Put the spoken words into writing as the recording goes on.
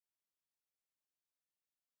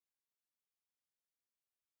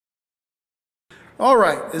All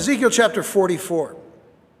right, Ezekiel chapter 44.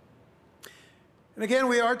 And again,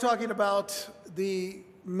 we are talking about the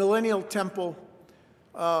millennial temple.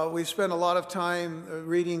 We've spent a lot of time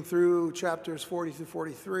reading through chapters 40 through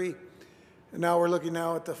 43. And now we're looking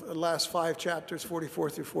now at the last 5 chapters,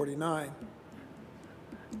 44 through 49.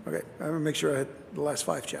 Okay, I'm going to make sure I had the last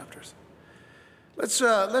 5 chapters.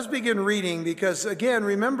 Let's begin reading, because again,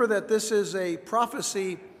 remember that this is a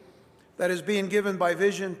prophecy that is being given by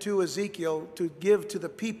vision to Ezekiel to give to the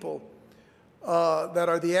people that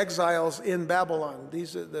are the exiles in Babylon.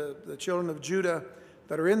 These are the children of Judah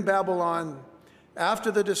that are in Babylon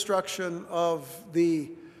after the destruction of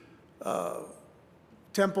the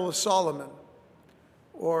Temple of Solomon,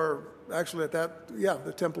 or actually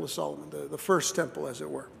the Temple of Solomon, the first temple, as it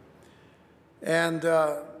were. And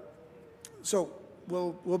so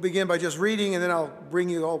we'll begin by just reading, and then I'll bring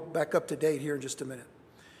you all back up to date here in just a minute.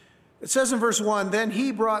 It says in verse 1, "Then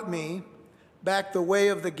he brought me back the way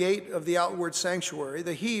of the gate of the outward sanctuary,"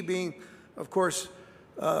 the he being, of course,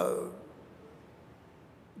 the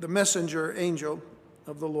messenger angel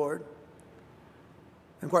of the Lord,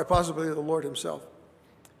 and quite possibly the Lord himself.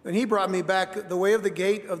 "Then he brought me back the way of the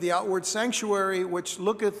gate of the outward sanctuary, which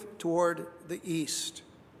looketh toward the east.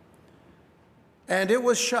 And it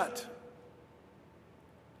was shut.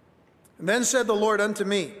 And then said the Lord unto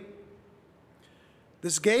me,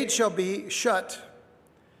 This gate shall be shut,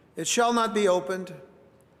 it shall not be opened,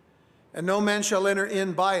 and no man shall enter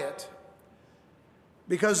in by it.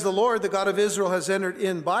 Because the Lord, the God of Israel, has entered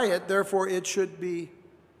in by it, therefore it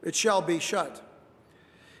shall be shut.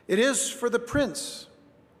 It is for the prince.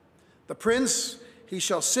 The prince, he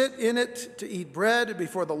shall sit in it to eat bread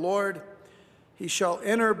before the Lord. He shall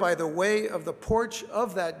enter by the way of the porch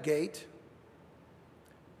of that gate.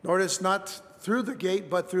 Notice, not through the gate,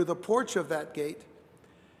 but through the porch of that gate,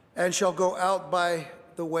 and shall go out by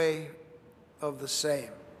the way of the same."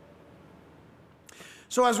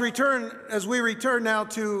 So as we return now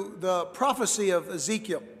to the prophecy of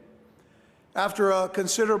Ezekiel, after a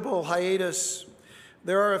considerable hiatus,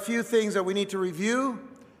 there are a few things that we need to review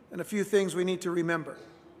and a few things we need to remember.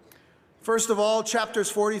 First of all,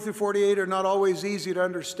 chapters 40 through 48 are not always easy to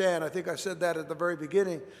understand. I think I said that at the very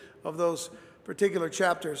beginning of those particular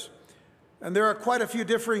chapters. And there are quite a few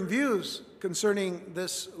differing views concerning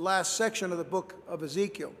this last section of the book of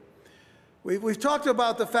Ezekiel. We've talked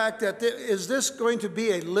about the fact that is this going to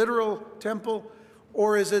be a literal temple,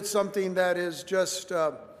 or is it something that is just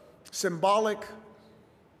symbolic?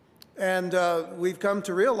 And we've come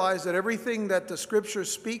to realize that everything that the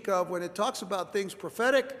scriptures speak of when it talks about things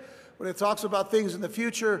prophetic, when it talks about things in the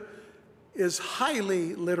future, is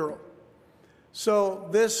highly literal. So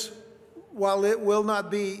this, while it will not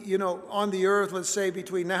be, on the earth, let's say,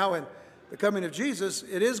 between now and the coming of Jesus,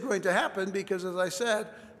 it is going to happen because, as I said,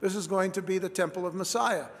 this is going to be the temple of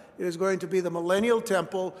Messiah. It is going to be the millennial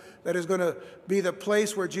temple that is going to be the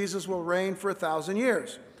place where Jesus will reign for 1,000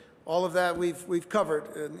 years. All of that we've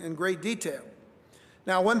covered in great detail.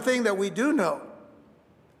 Now, one thing that we do know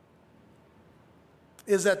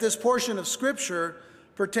is that this portion of Scripture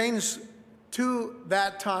pertains to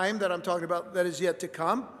that time that I'm talking about that is yet to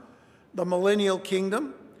come, the millennial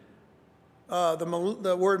kingdom.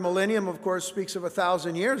 The word millennium, of course, speaks of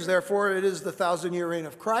 1,000 years. Therefore, it is the 1,000-year reign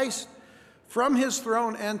of Christ from his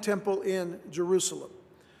throne and temple in Jerusalem.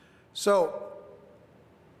 So,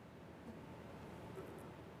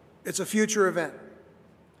 it's a future event.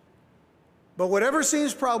 But whatever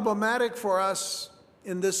seems problematic for us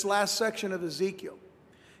in this last section of Ezekiel,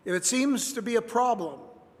 if it seems to be a problem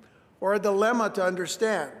or a dilemma to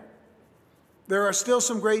understand, there are still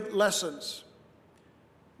some great lessons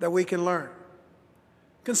that we can learn.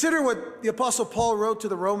 Consider what the Apostle Paul wrote to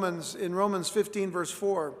the Romans in Romans 15, verse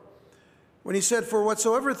 4, when he said, "For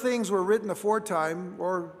whatsoever things were written aforetime,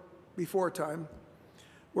 or before time,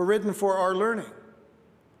 were written for our learning."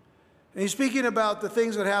 And he's speaking about the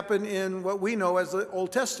things that happen in what we know as the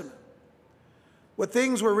Old Testament. What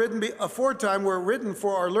things were written aforetime were written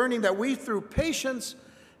for our learning, that we through patience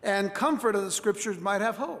and comfort of the Scriptures might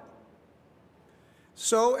have hope.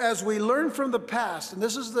 So as we learn from the past, and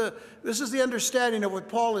this is the understanding of what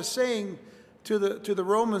Paul is saying to the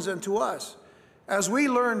Romans and to us, as we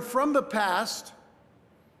learn from the past,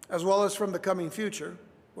 as well as from the coming future,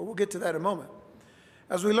 but we'll get to that in a moment.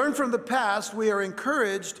 As we learn from the past, we are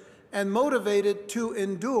encouraged and motivated to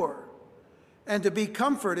endure and to be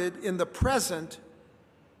comforted in the present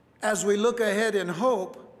as we look ahead in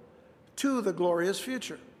hope to the glorious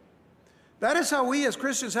future. That is how we as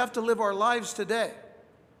Christians have to live our lives today.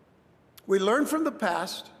 We learn from the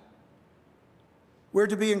past. We're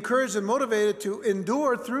to be encouraged and motivated to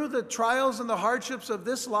endure through the trials and the hardships of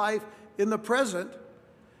this life in the present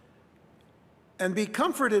and be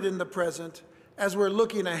comforted in the present as we're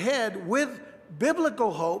looking ahead with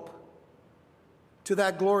biblical hope to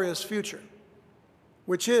that glorious future,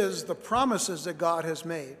 which is the promises that God has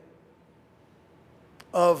made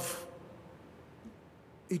of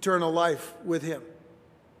eternal life with him.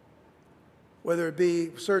 Whether it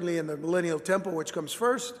be certainly in the millennial temple, which comes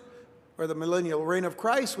first, or the millennial reign of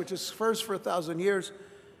Christ, which is first for 1,000 years,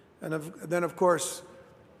 and then, of course,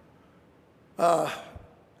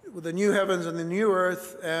 with the new heavens and the new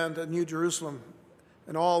earth and a new Jerusalem,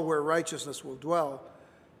 and all where righteousness will dwell,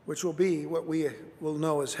 which will be what we will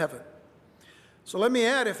know as heaven. So let me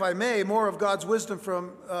add, if I may, more of God's wisdom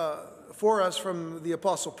for us from the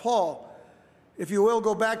Apostle Paul. If you will,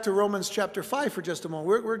 go back to Romans chapter 5 for just a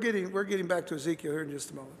moment. We're getting back to Ezekiel here in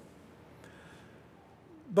just a moment.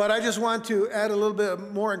 But I just want to add a little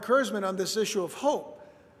bit more encouragement on this issue of hope.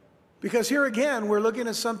 Because here again, we're looking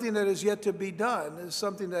at something that is yet to be done. It's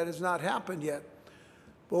something that has not happened yet.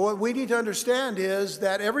 But what we need to understand is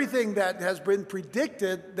that everything that has been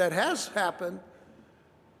predicted that has happened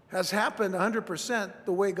 100%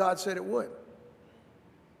 the way God said it would.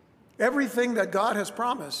 Everything that God has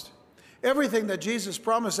promised, everything that Jesus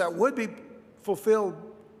promised that would be fulfilled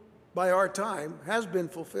by our time has been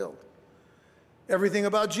fulfilled. Everything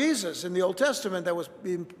about Jesus in the Old Testament that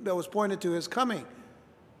was pointed to his coming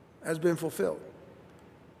has been fulfilled.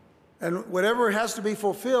 And whatever has to be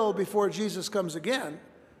fulfilled before Jesus comes again,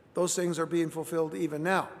 those things are being fulfilled even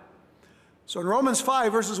now. So in Romans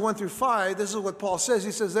 5, verses 1 through 5, this is what Paul says.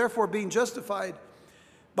 He says, therefore, being justified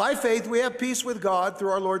by faith, we have peace with God through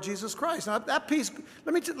our Lord Jesus Christ. Now, that peace,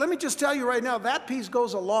 let me just tell you right now, that peace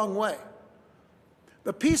goes a long way.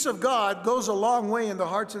 The peace of God goes a long way in the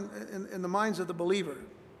hearts and in the minds of the believer.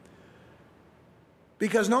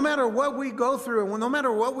 Because no matter what we go through and no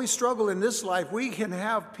matter what we struggle in this life, we can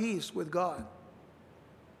have peace with God.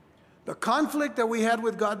 The conflict that we had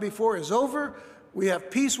with God before is over. We have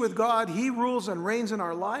peace with God. He rules and reigns in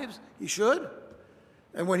our lives. He should.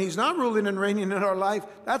 And when he's not ruling and reigning in our life,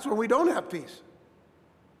 that's when we don't have peace.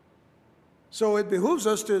 So it behooves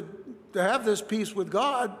us to have this peace with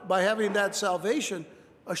God by having that salvation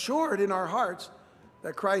assured in our hearts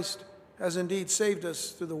that Christ has indeed saved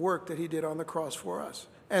us through the work that he did on the cross for us.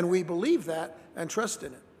 And we believe that and trust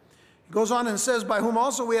in it. He goes on and says, by whom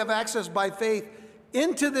also we have access by faith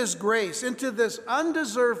into this grace, into this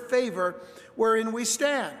undeserved favor wherein we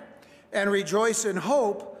stand, and rejoice in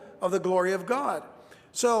hope of the glory of God.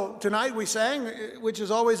 So tonight we sang, which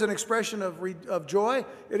is always an expression of joy.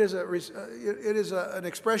 It is an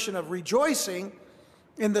expression of rejoicing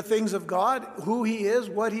in the things of God, who he is,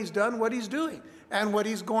 what he's done, what he's doing, and what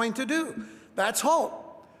he's going to do. That's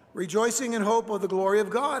hope. Rejoicing in hope of the glory of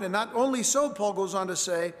God. And not only so, Paul goes on to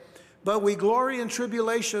say, but we glory in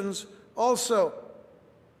tribulations also.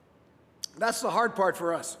 That's the hard part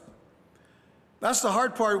for us. That's the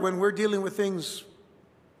hard part when we're dealing with things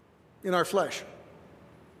in our flesh.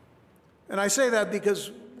 And I say that because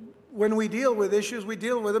when we deal with issues, we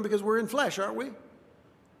deal with them because we're in flesh, aren't we?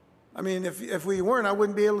 I mean, if we weren't, I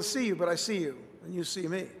wouldn't be able to see you, but I see you, and you see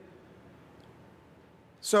me.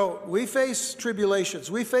 So we face tribulations,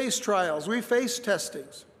 we face trials, we face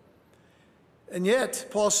testings. And yet,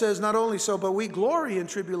 Paul says, not only so, but we glory in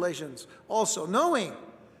tribulations also, knowing,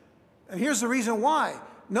 and here's the reason why,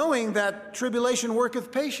 knowing that tribulation worketh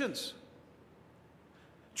patience.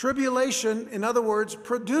 Tribulation, in other words,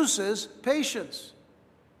 produces patience.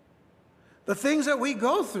 The things that we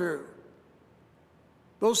go through,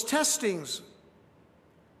 those testings,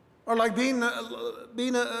 are like being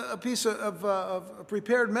a piece of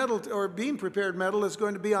prepared metal, or being prepared metal is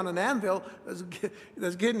going to be on an anvil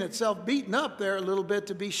that's getting itself beaten up there a little bit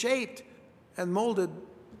to be shaped and molded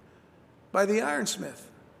by the ironsmith.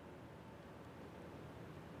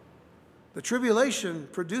 The tribulation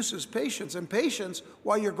produces patience, and patience,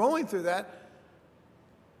 while you're going through that,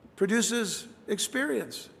 produces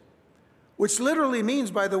experience, which literally means,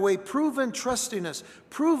 by the way, proven trustiness,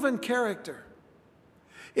 proven character.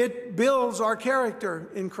 It builds our character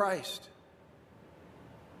in Christ.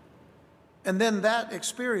 And then that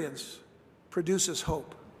experience produces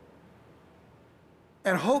hope.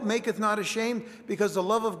 And hope maketh not ashamed, because the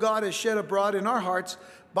love of God is shed abroad in our hearts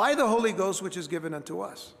by the Holy Ghost, which is given unto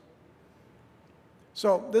us.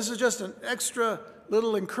 So this is just an extra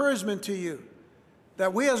little encouragement to you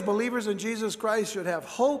that we as believers in Jesus Christ should have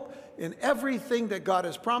hope in everything that God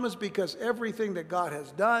has promised, because everything that God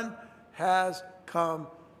has done has come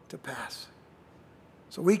to pass.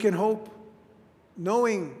 So we can hope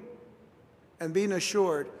knowing and being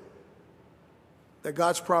assured that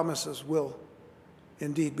God's promises will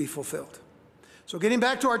indeed be fulfilled. So getting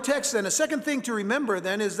back to our text then, a second thing to remember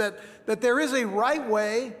then is that there is a right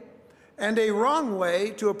way and a wrong way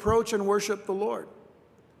to approach and worship the Lord.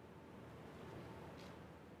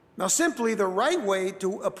 Now, simply the right way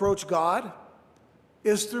to approach God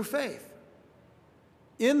is through faith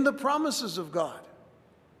in the promises of God.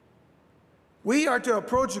 We are to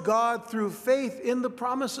approach God through faith in the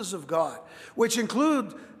promises of God, which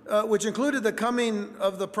included the coming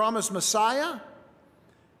of the promised Messiah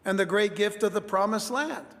and the great gift of the promised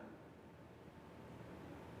land.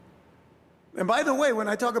 And by the way, when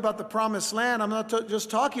I talk about the promised land, I'm not just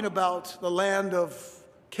talking about the land of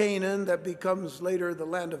Canaan that becomes later the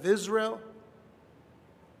land of Israel.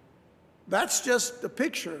 That's just a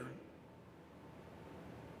picture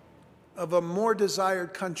of a more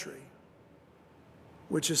desired country,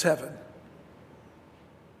 which is heaven.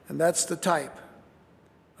 And that's the type,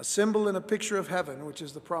 a symbol and a picture of heaven, which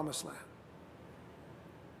is the promised land.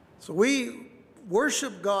 So we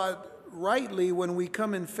worship God rightly when we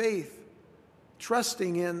come in faith,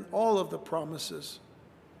 trusting in all of the promises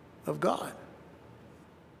of God.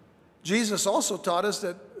 Jesus also taught us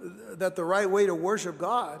that the right way to worship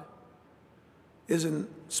God is in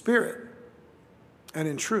spirit and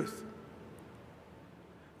in truth,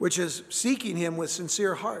 which is seeking him with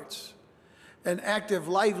sincere hearts and active,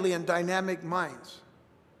 lively, and dynamic minds.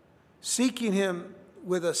 Seeking him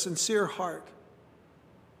with a sincere heart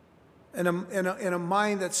and a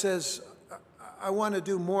mind that says, I want to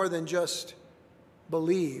do more than just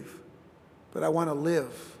believe, but I want to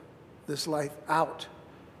live this life out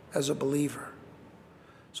as a believer.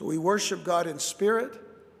 So we worship God in spirit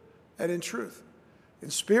and in truth. In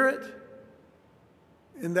spirit,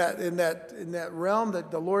 in that realm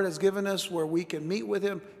that the Lord has given us where we can meet with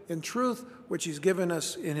him. In truth, which he's given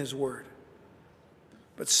us in his word.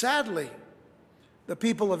 But sadly, the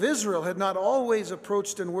people of Israel had not always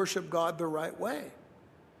approached and worshiped God the right way.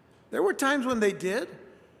 There were times when they did.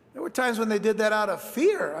 There were times when they did that out of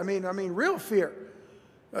fear. I mean, real fear.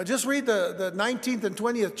 Just read the 19th and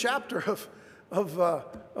 20th chapter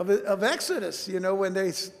of Exodus. You know, when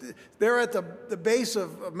they're at the base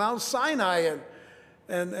of Mount Sinai,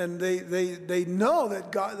 and they know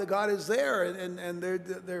that God is there, and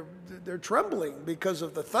they're trembling because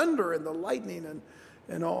of the thunder and the lightning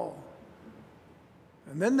and all.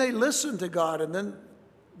 And then they listen to God, and then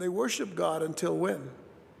they worship God until when?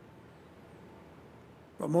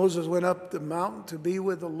 Well, Moses went up the mountain to be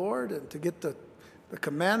with the Lord and to get the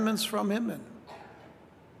commandments from him, and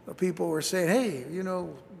the people were saying, hey, you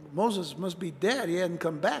know, Moses must be dead. He hadn't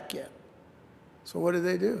come back yet. So what did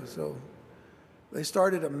they do? So they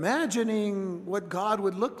started imagining what God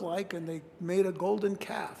would look like, and they made a golden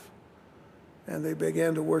calf, and they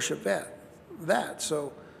began to worship that.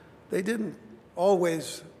 So they didn't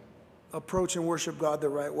always approach and worship God the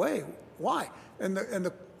right way. Why? And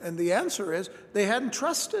the answer is they hadn't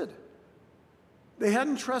trusted. They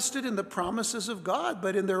hadn't trusted in the promises of God,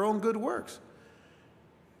 but in their own good works.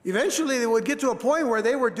 Eventually, they would get to a point where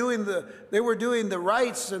they were doing the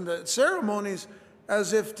rites and the ceremonies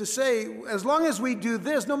as if to say, as long as we do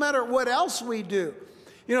this, no matter what else we do.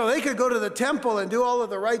 You know, they could go to the temple and do all of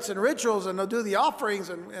the rites and rituals, and they'll do the offerings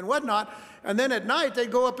and whatnot. And then at night, they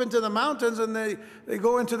go up into the mountains, and they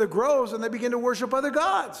go into the groves, and they begin to worship other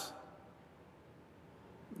gods.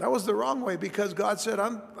 That was the wrong way, because God said,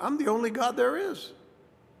 I'm the only God there is.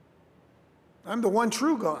 I'm the one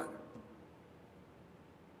true God.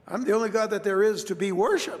 I'm the only God that there is to be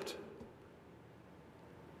worshiped.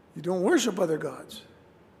 You don't worship other gods.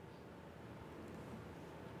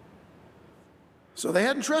 So they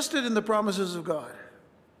hadn't trusted in the promises of God.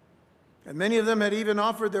 And many of them had even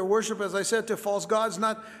offered their worship, as I said, to false gods,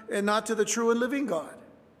 not to the true and living God.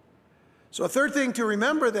 So a third thing to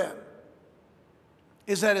remember then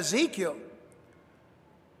is that Ezekiel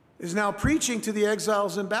is now preaching to the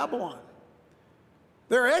exiles in Babylon.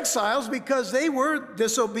 They're exiles because they were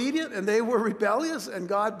disobedient and they were rebellious, and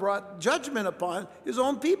God brought judgment upon his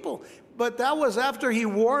own people. But that was after he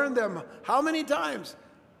warned them how many times?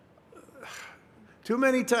 Too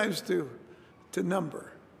many times to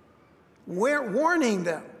number. Warning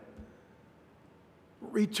them,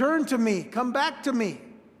 return to me, come back to me.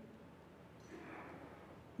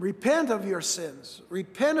 Repent of your sins,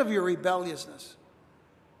 repent of your rebelliousness,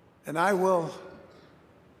 and I will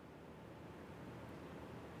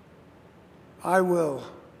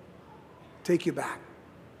take you back.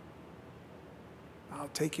 I'll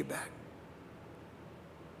take you back.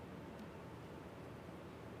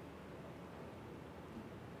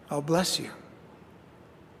 I'll bless you.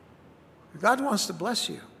 God wants to bless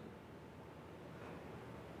you.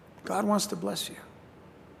 God wants to bless you.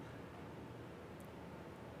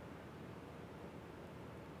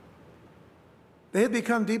 They had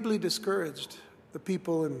become deeply discouraged, the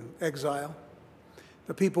people in exile,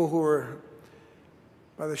 the people who were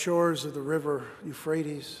by the shores of the river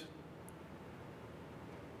Euphrates.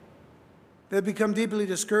 They had become deeply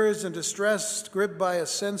discouraged and distressed, gripped by a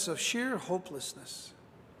sense of sheer hopelessness.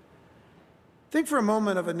 Think for a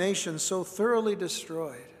moment of a nation so thoroughly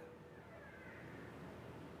destroyed.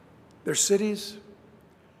 Their cities,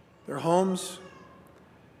 their homes,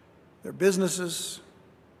 their businesses,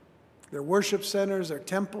 their worship centers, their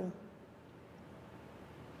temple,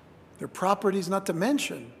 their properties, not to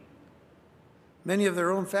mention many of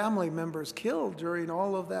their own family members killed during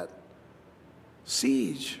all of that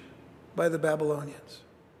siege by the Babylonians.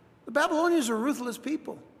 The Babylonians are ruthless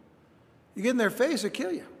people. You get in their face, they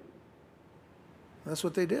kill you. That's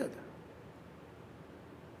what they did.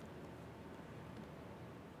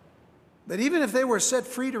 That even if they were set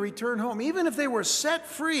free to return home, even if they were set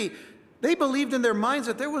free, they believed in their minds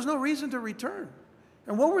that there was no reason to return.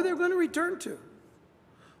 And what were they going to return to?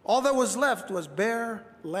 All that was left was bare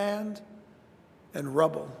land and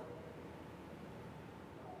rubble.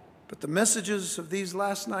 But the messages of these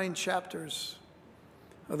last 9 chapters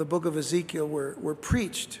of the book of Ezekiel were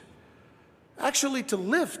preached actually to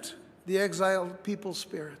lift the exiled people's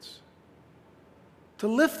spirits, to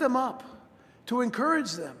lift them up, to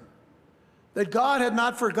encourage them that God had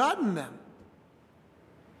not forgotten them.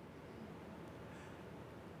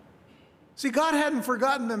 See, God hadn't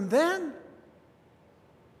forgotten them then,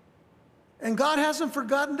 and God hasn't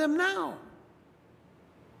forgotten them now.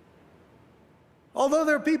 Although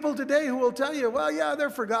there are people today who will tell you, well, yeah, they're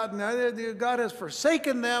forgotten. God has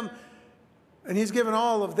forsaken them, and he's given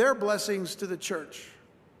all of their blessings to the church.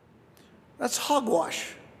 That's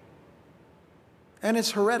hogwash. And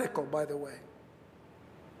it's heretical, by the way.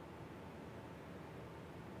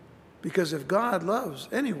 Because if God loves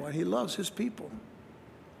anyone, he loves his people.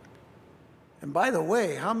 And by the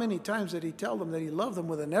way, how many times did he tell them that he loved them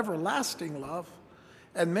with an everlasting love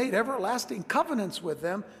and made everlasting covenants with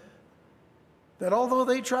them that although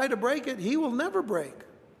they try to break it, he will never break?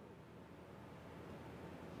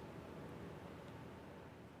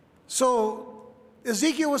 So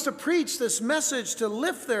Ezekiel was to preach this message to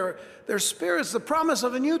lift their spirits, the promise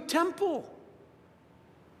of a new temple,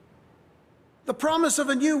 the promise of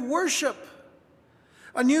a new worship.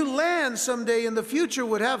 A new land someday in the future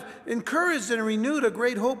would have encouraged and renewed a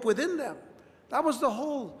great hope within them. That was the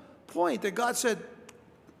whole point, that God said,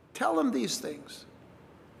 tell them these things.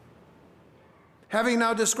 Having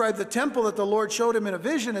now described the temple that the Lord showed him in a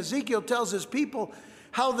vision, Ezekiel tells his people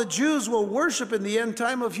how the Jews will worship in the end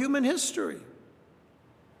time of human history.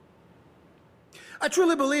 I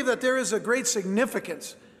truly believe that there is a great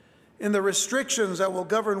significance in the restrictions that will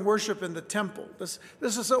govern worship in the temple. This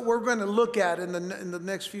is what we're going to look at in the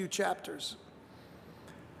next few chapters.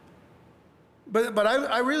 But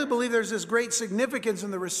I really believe there's this great significance in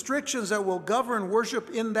the restrictions that will govern worship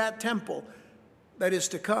in that temple that is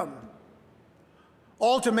to come.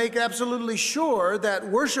 All to make absolutely sure that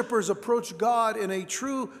worshipers approach God in a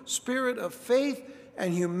true spirit of faith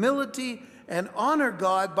and humility and honor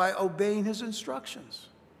God by obeying his instructions.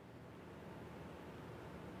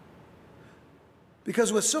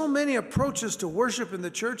 Because with so many approaches to worship in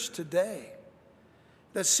the church today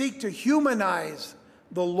that seek to humanize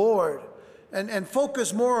the Lord and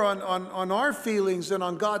focus more on our feelings than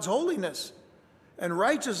on God's holiness and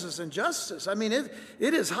righteousness and justice, I mean,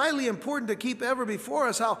 it is highly important to keep ever before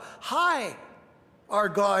us how high our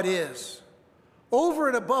God is, over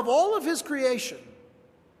and above all of his creation,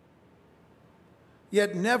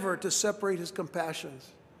 yet never to separate his compassions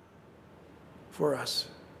for us.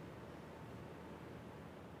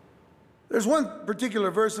 There's one particular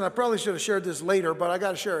verse, and I probably should have shared this later, but I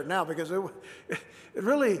got to share it now because it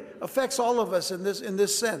really affects all of us in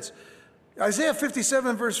this sense. Isaiah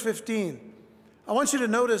 57, verse 15. I want you to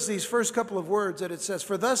notice these first couple of words that it says,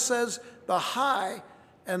 "For thus says the high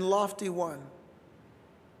and lofty one,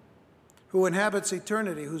 who inhabits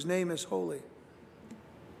eternity, whose name is holy."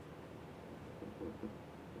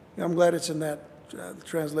 I'm glad it's in that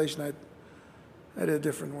translation. I had a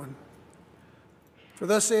different one. For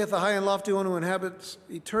thus saith the high and lofty one who inhabits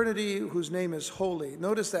eternity, whose name is holy.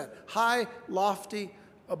 Notice that. High, lofty,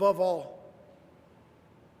 above all.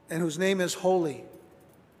 And whose name is holy.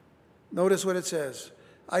 Notice what it says.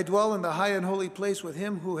 I dwell in the high and holy place with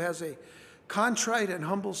him who has a contrite and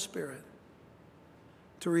humble spirit,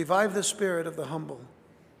 to revive the spirit of the humble,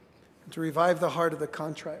 and to revive the heart of the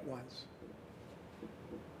contrite ones.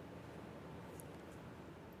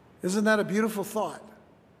 Isn't that a beautiful thought?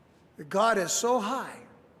 That God is so high.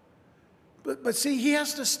 But see, he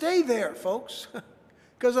has to stay there, folks,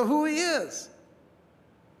 because of who he is.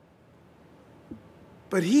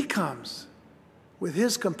 But he comes with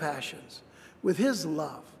his compassions, with his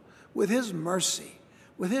love, with his mercy,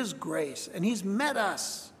 with his grace, and he's met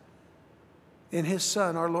us in his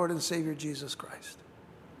Son, our Lord and Savior, Jesus Christ.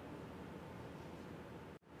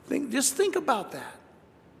 Just think about that.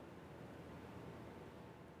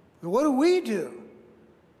 What do we do?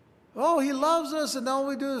 Oh, he loves us, and all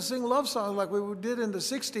we do is sing love songs like we did in the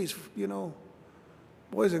 60s, you know,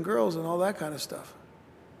 boys and girls and all that kind of stuff.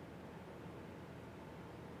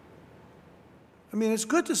 I mean, it's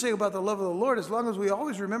good to sing about the love of the Lord as long as we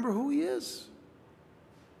always remember who he is.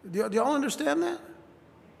 Do y'all understand that?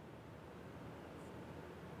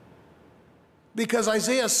 Because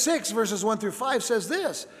Isaiah 6, verses 1 through 5 says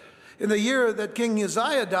this: in the year that King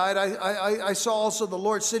Uzziah died, I saw also the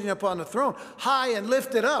Lord sitting upon the throne, high and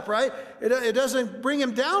lifted up, right? It doesn't bring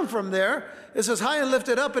him down from there. It says high and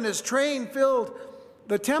lifted up, and his train filled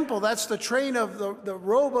the temple. That's the train of the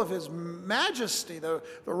robe of his majesty, the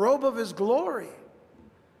robe of his glory.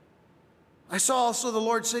 I saw also the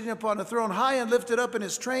Lord sitting upon the throne, high and lifted up, and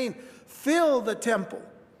his train filled the temple.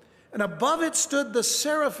 And above it stood the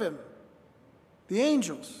seraphim, the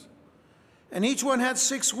angels. And each one had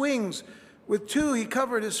 6 wings. With 2 he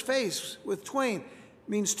covered his face. With twain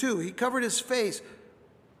means 2. He covered his face.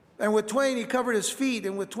 And with twain he covered his feet.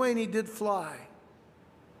 And with twain he did fly.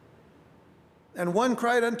 And one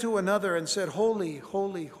cried unto another and said, Holy,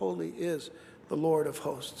 holy, holy is the Lord of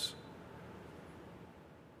hosts.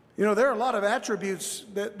 You know, there are a lot of attributes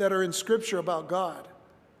that are in Scripture about God.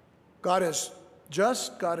 God is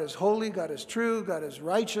just, God is holy, God is true, God is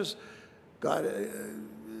righteous, God,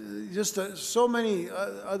 so many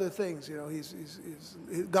other things. You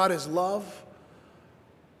know, God is love.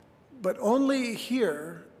 But only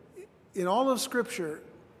here, in all of Scripture,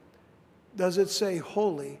 does it say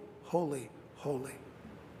holy, holy, holy.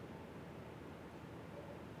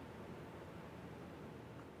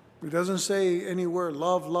 It doesn't say anywhere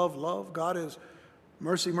love, love, love. God is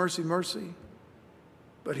mercy, mercy, mercy.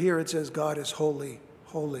 But here it says God is holy,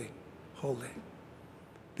 holy, holy.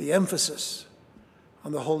 The emphasis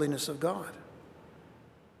on the holiness of God.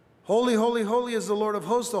 Holy, holy, holy is the Lord of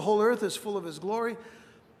hosts. The whole earth is full of his glory.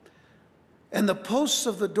 And the posts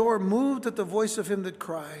of the door moved at the voice of him that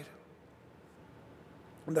cried.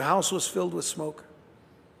 And the house was filled with smoke.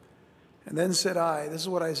 And then said I, this is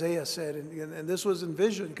what Isaiah said, and this was in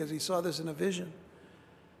vision, because he saw this in a vision.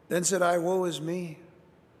 Then said I, woe is me,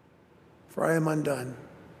 for I am undone,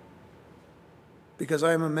 because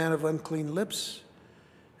I am a man of unclean lips,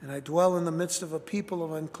 and I dwell in the midst of a people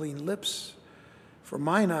of unclean lips, for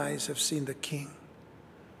mine eyes have seen the King,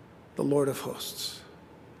 the Lord of hosts.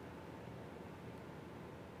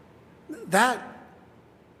 That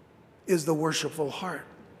is the worshipful heart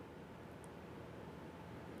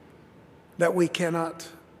that we cannot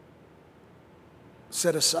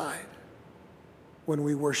set aside when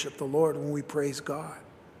we worship the Lord, when we praise God.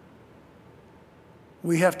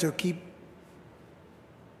 We have to keep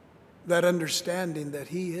that understanding that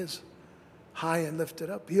he is high and lifted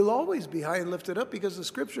up. He'll always be high and lifted up because the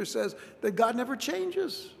Scripture says that God never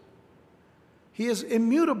changes. He is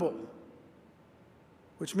immutable,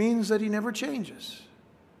 which means that he never changes.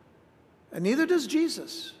 And neither does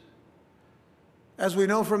Jesus. As we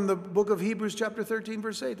know from the book of Hebrews chapter 13,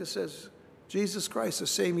 verse 8, it says, Jesus Christ, the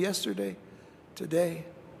same yesterday, today,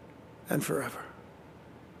 and forever.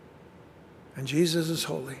 And Jesus is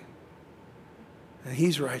holy, and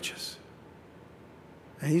he's righteous,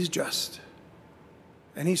 and he's just,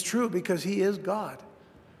 and he's true because he is God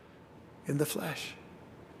in the flesh.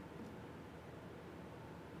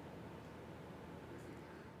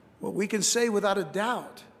 What we can say without a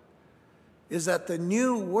doubt is that the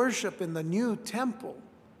new worship in the new temple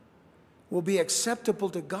will be acceptable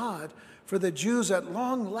to God, for the Jews at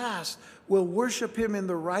long last will worship him in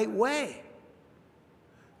the right way.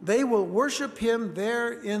 They will worship him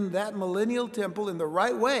there in that millennial temple in the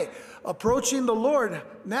right way, approaching the Lord.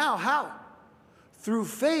 Now, how? Through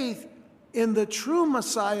faith in the true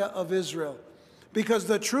Messiah of Israel. Because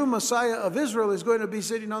the true Messiah of Israel is going to be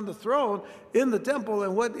sitting on the throne in the temple.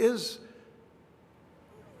 And what is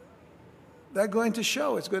that going to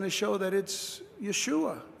show? It's going to show that it's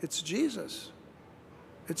Yeshua. It's Jesus.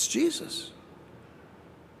 It's Jesus.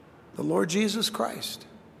 The Lord Jesus Christ.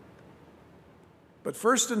 But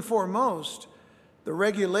first and foremost, the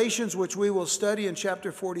regulations which we will study in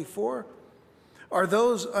chapter 44 are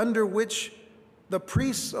those under which the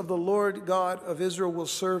priests of the Lord God of Israel will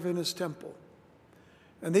serve in his temple.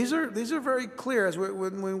 And these are very clear as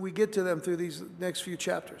when we get to them through these next few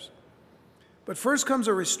chapters. But first comes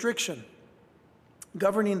a restriction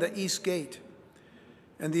governing the east gate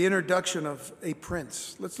and the introduction of a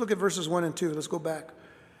prince. Let's look at verses 1 and 2. Let's go back.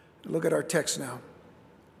 Look at our text now.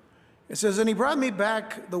 It says, "And he brought me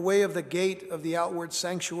back the way of the gate of the outward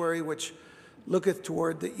sanctuary, which looketh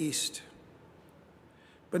toward the east."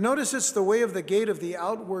 But notice it's the way of the gate of the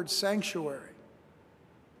outward sanctuary.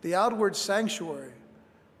 The outward sanctuary,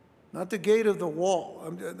 not the gate of the wall.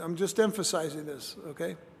 I'm just emphasizing this,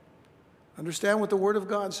 okay? Understand what the Word of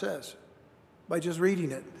God says by just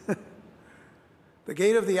reading it. The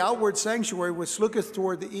gate of the outward sanctuary which looketh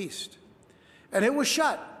toward the east. And it was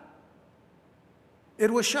shut.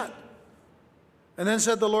 It was shut. And then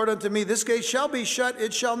said the Lord unto me, "This gate shall be shut,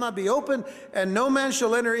 it shall not be opened, and no man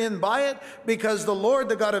shall enter in by it, because the Lord,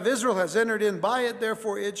 the God of Israel, has entered in by it,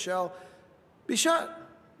 therefore it shall be shut."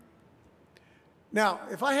 Now,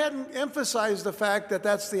 if I hadn't emphasized the fact that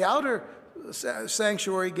that's the outer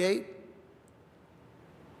sanctuary gate,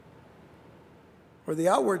 or the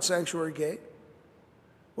outward sanctuary gate,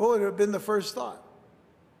 what would have been the first thought?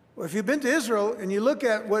 Well, if you've been to Israel and you look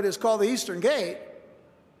at what is called the Eastern Gate,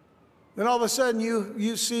 then all of a sudden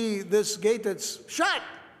you see this gate that's shut.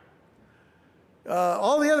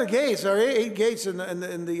 All the other gates, there are 8 gates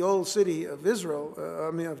in the old city of Israel,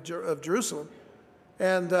 of Jerusalem.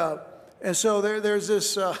 And so there's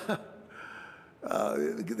this,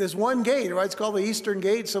 this one gate, right? It's called the Eastern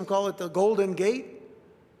Gate. Some call it the Golden Gate,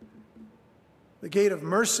 the Gate of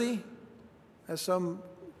Mercy, as some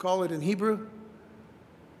call it in Hebrew.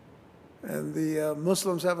 And the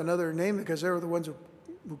Muslims have another name because they were the ones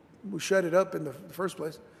who shut it up in the first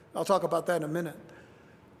place. I'll talk about that in a minute.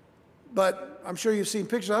 But I'm sure you've seen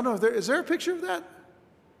pictures. I don't know, is there a picture of that?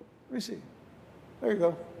 Let me see. There you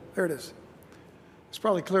go. There it is. It's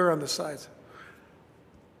probably clearer on the sides.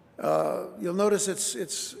 You'll notice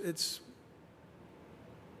it's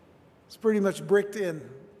pretty much bricked in.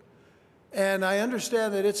 And I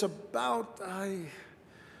understand that it's about,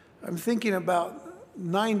 I'm thinking about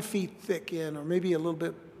 9 feet thick in, or maybe a little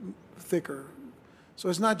bit thicker. So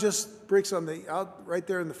it's not just bricks on the right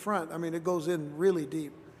there in the front. I mean, it goes in really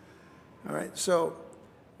deep. All right, so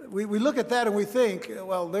we look at that and we think,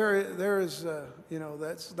 well, there is,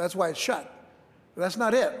 that's why it's shut. But that's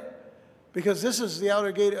not it, because this is the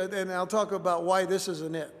outer gate, and I'll talk about why this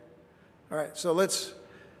isn't it. All right, so let's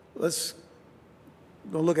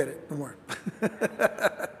don't look at it no more.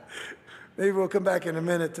 Maybe we'll come back in a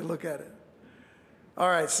minute to look at it. All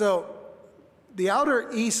right, so the outer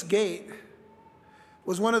east gate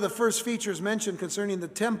was one of the first features mentioned concerning the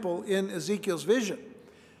temple in Ezekiel's vision.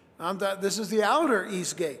 This is the outer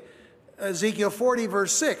east gate. Ezekiel 40,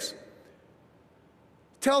 verse 6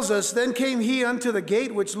 tells us, "Then came he unto the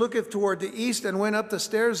gate which looketh toward the east, and went up the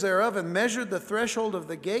stairs thereof, and measured the threshold of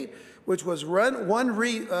the gate, which was one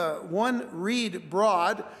reed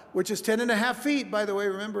broad," which is 10.5 feet, by the way,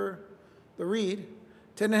 remember the reed,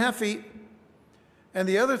 10.5 feet, "and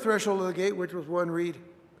the other threshold of the gate, which was 1 reed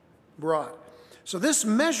broad." So this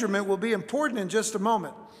measurement will be important in just a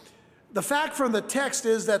moment. The fact from the text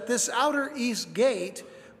is that this outer east gate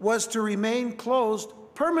was to remain closed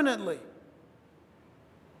permanently.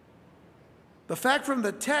 The fact from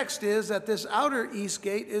the text is that this outer east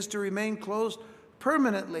gate is to remain closed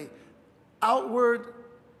permanently, outward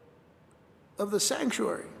of the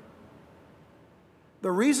sanctuary.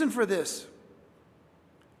 The reason for this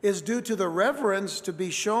is due to the reverence to be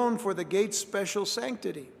shown for the gate's special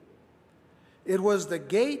sanctity. It was the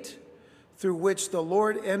gate through which the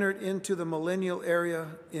Lord entered into the millennial area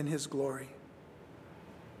in his glory.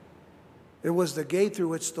 It was the gate through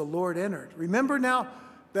which the Lord entered. Remember now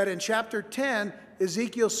that in chapter 10,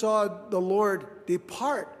 Ezekiel saw the Lord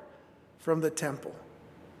depart from the temple.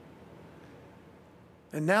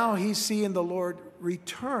 And now he's seeing the Lord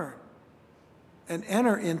return and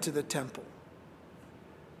enter into the temple.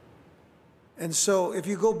 And so if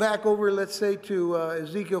you go back over, let's say, to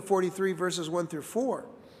Ezekiel 43, verses 1 through 4.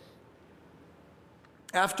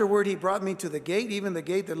 "Afterward he brought me to the gate, even the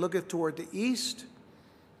gate that looketh toward the east.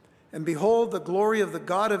 And behold, the glory of the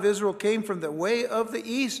God of Israel came from the way of the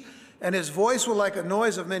east, and his voice was like a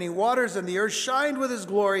noise of many waters, and the earth shined with his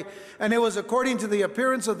glory. And it was according to the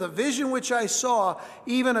appearance of the vision which I saw,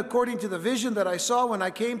 even according to the vision that I saw when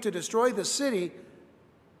I came to destroy the city.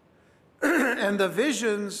 And the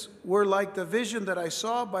visions were like the vision that I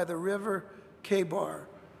saw by the river Chebar.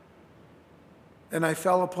 And I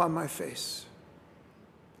fell upon my face."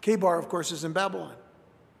 Chebar, of course, is in Babylon.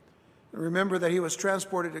 And remember that he was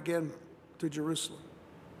transported again to Jerusalem.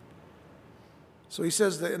 So he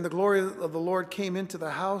says that, "And the glory of the Lord came into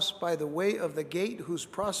the house by the way of the gate whose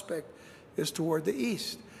prospect is toward the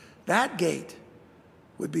east." That gate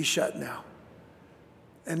would be shut now.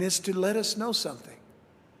 And it's to let us know something.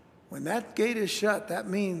 When that gate is shut, that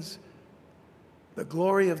means the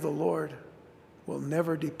glory of the Lord will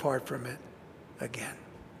never depart from it again.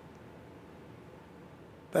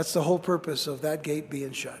 That's the whole purpose of that gate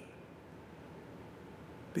being shut.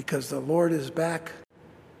 Because the Lord is back,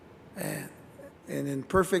 and in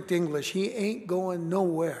perfect English, he ain't going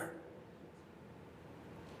nowhere.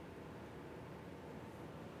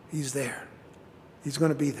 He's there. He's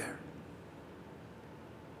going to be there.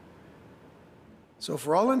 So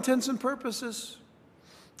for all intents and purposes,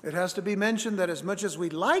 it has to be mentioned that as much as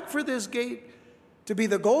we'd like for this gate to be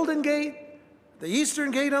the Golden Gate, the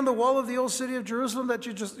eastern gate on the wall of the old city of Jerusalem that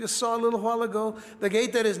you just saw a little while ago, the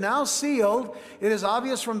gate that is now sealed, it is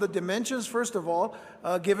obvious from the dimensions, first of all,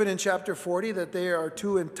 given in chapter 40, that they are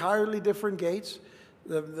two entirely different gates.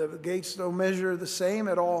 The gates don't measure the same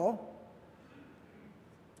at all.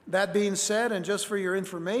 That being said, and just for your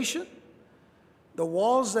information, the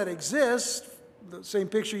walls that exist, the same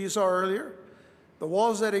picture you saw earlier, the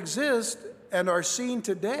walls that exist and are seen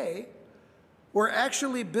today were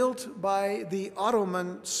actually built by the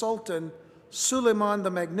Ottoman Sultan Suleiman the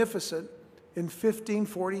Magnificent in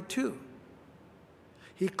 1542.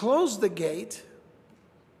 He closed the gate,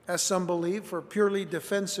 as some believe, for purely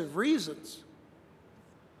defensive reasons.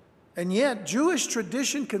 And yet, Jewish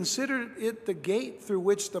tradition considered it the gate through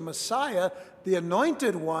which the Messiah, the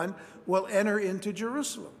Anointed One, will enter into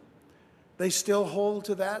Jerusalem. They still hold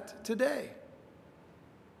to that today.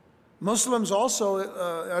 Muslims also,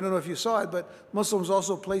 I don't know if you saw it, but Muslims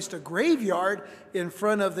also placed a graveyard in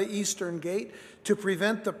front of the eastern gate to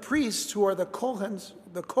prevent the priests, who are the Kohens,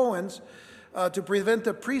 to prevent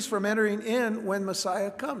the priests from entering in when Messiah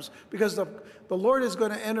comes. Because the Lord is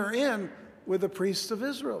going to enter in with the priests of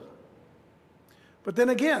Israel. But then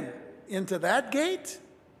again, into that gate?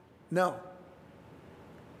 No.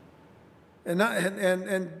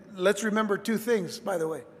 And let's remember two things, by the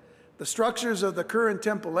way. The structures of the current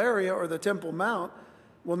temple area, or the Temple Mount,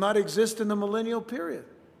 will not exist in the millennial period.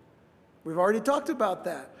 We've already talked about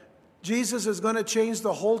that. Jesus is going to change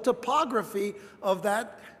the whole topography of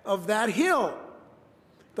that hill.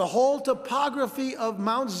 The whole topography of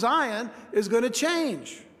Mount Zion is going to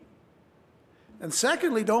change. And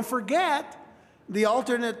secondly, don't forget the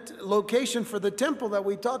alternate location for the temple that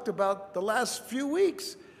we talked about the last few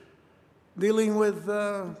weeks, dealing with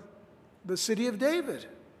the city of David.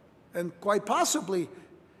 And quite possibly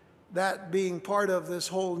that being part of this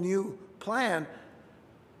whole new plan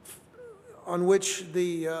on which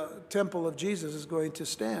the temple of Jesus is going to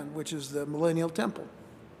stand, which is the millennial temple.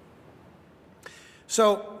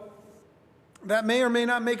 So that may or may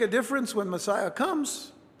not make a difference when Messiah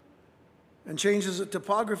comes and changes the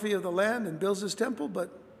topography of the land and builds his temple,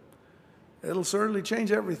 but it'll certainly change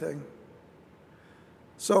everything.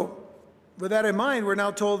 So with that in mind, we're now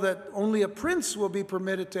told that only a prince will be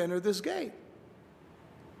permitted to enter this gate.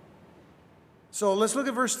 So let's look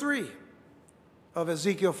at verse 3 of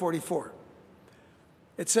Ezekiel 44.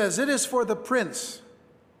 It says, "It is for the prince.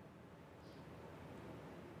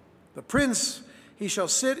 The prince, he shall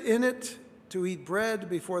sit in it to eat bread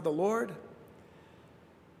before the Lord.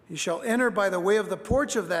 He shall enter by the way of the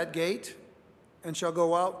porch of that gate, and shall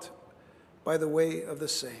go out by the way of the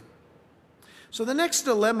same." So the next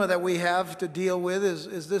dilemma that we have to deal with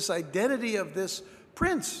is this identity of this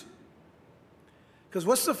prince. Because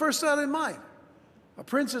what's the first thought in mind? A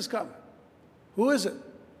prince has come. Who is it?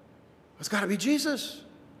 It's got to be Jesus.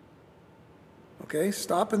 Okay,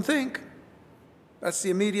 stop and think. That's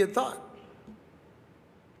the immediate thought.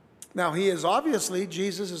 Now,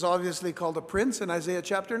 Jesus is obviously called a prince in Isaiah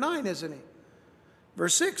chapter 9, isn't he?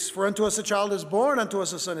 Verse 6, "For unto us a child is born, unto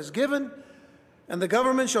us a son is given, and the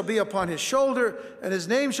government shall be upon his shoulder, and his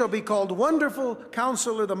name shall be called Wonderful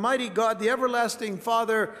Counselor, the Mighty God, the Everlasting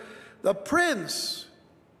Father, the Prince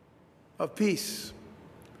of Peace."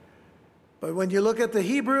 But when you look at the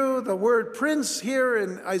Hebrew, the word prince here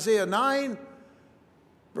in Isaiah 9,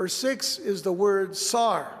 verse 6, is the word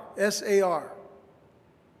sar, S-A-R,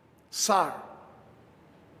 sar.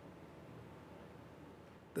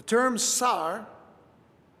 The term sar,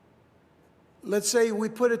 let's say we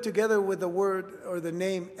put it together with the word or the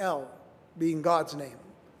name El, being God's name.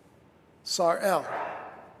 Sar-El.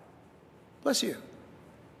 Bless you.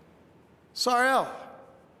 Sar-El.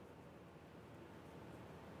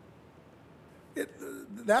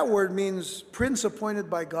 That word means prince appointed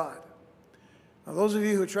by God. Now, those of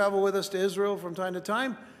you who travel with us to Israel from time to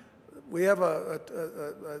time, we have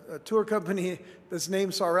a tour company that's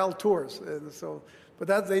named Sar-El Tours. And so,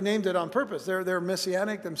 but they named it on purpose. They're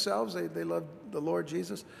Messianic themselves. They love the Lord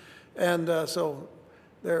Jesus. And so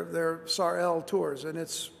they're Sar-El Tours. And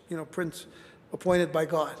it's, prince appointed by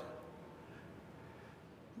God.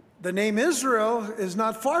 The name Israel is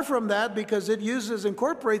not far from that because it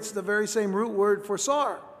incorporates the very same root word for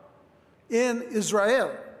Sar in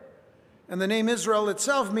Israel. And the name Israel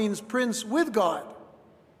itself means prince with God.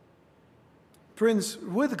 Prince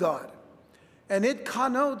with God. And it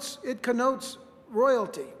connotes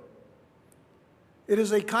royalty. It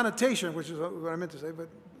is a connotation, which is what I meant to say, but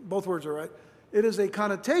both words are right. It is a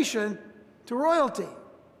connotation to royalty.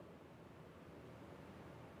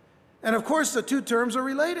 And of course, the two terms are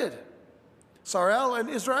related, Sarel and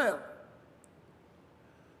Israel.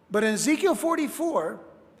 But in Ezekiel 44,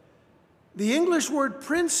 the English word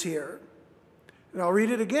prince here, and I'll read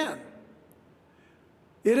it again.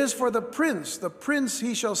 It is for the prince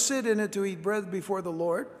he shall sit in it to eat bread before the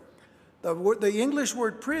Lord. The English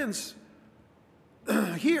word prince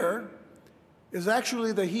here is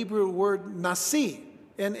actually the Hebrew word nasi,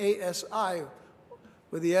 N-A-S-I,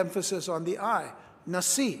 with the emphasis on the I,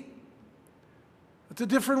 nasi. It's a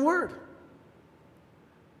different word.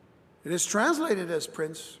 It is translated as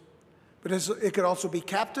prince, but it could also be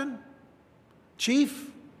captain, chief,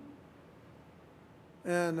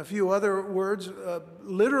 and a few other words,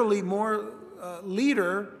 literally more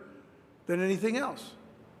leader than anything else.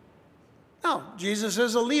 Now, Jesus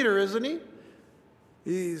is a leader, isn't he?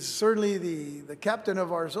 He's certainly the captain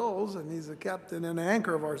of our souls, and he's the captain and the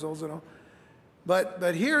anchor of our souls and all.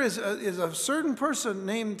 But here is a certain person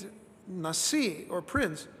named Nasi, or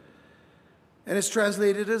prince, and it's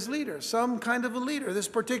translated as leader, some kind of a leader. This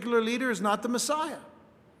particular leader is not the Messiah.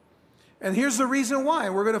 And here's the reason why.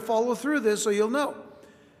 We're going to follow through this so you'll know.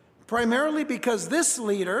 Primarily because this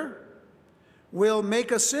leader will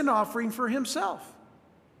make a sin offering for himself.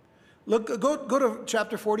 Look, go to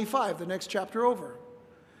chapter 45, the next chapter over.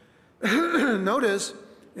 Notice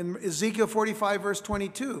in Ezekiel 45, verse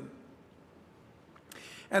 22.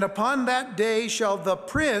 And upon that day shall the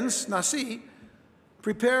prince, Nasi,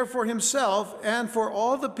 prepare for himself and for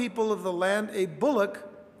all the people of the land a bullock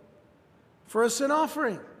for a sin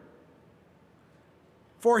offering.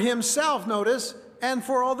 For himself, notice, and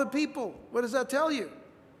for all the people. What does that tell you?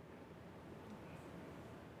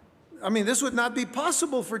 I mean, this would not be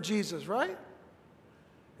possible for Jesus, right?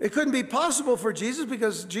 It couldn't be possible for Jesus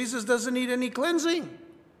because Jesus doesn't need any cleansing.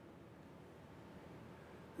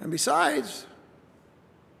 And besides,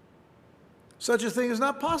 such a thing is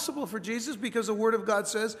not possible for Jesus because the Word of God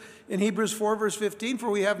says in Hebrews 4, verse 15, for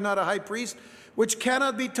we have not a high priest which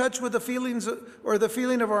cannot be touched with the feelings or the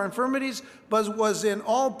feeling of our infirmities, but was in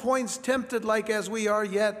all points tempted like as we are,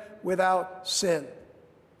 yet without sin.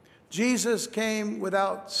 Jesus came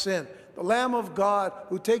without sin. The Lamb of God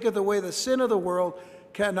who taketh away the sin of the world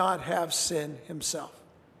cannot have sin himself.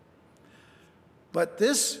 But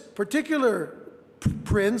this particular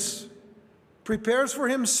prince prepares for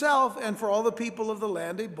himself and for all the people of the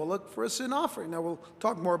land a bullock for a sin offering. Now we'll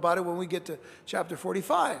talk more about it when we get to chapter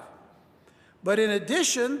 45. But in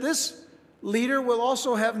addition, this leader will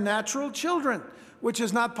also have natural children, which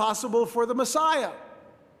is not possible for the Messiah,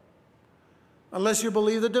 unless you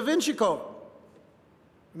believe the Da Vinci Code.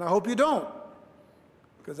 And I hope you don't,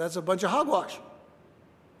 because that's a bunch of hogwash.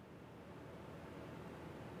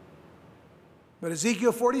 But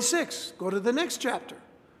Ezekiel 46, go to the next chapter.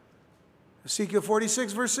 Ezekiel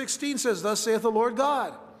 46, verse 16 says, thus saith the Lord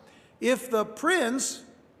God, if the prince,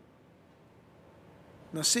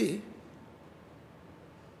 Nasi,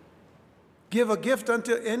 give a gift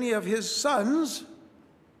unto any of his sons,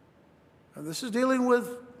 and this is dealing with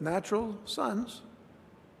natural sons,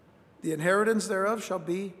 the inheritance thereof shall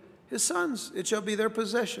be his sons. It shall be their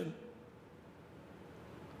possession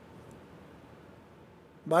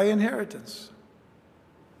by inheritance.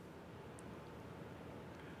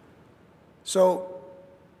 So,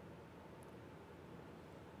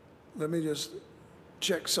 let me just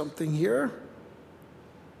check something here.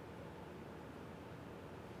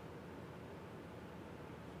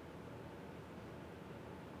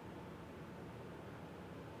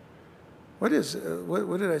 What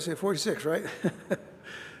did I say? 46, right?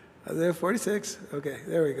 There, 46? Okay,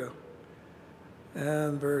 there we go.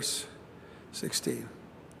 And verse 16.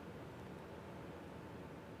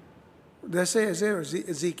 Did I say Isaiah or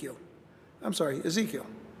Ezekiel? I'm sorry, Ezekiel.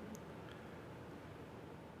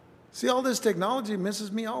 See, all this technology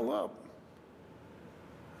messes me all up.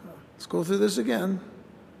 Let's go through this again.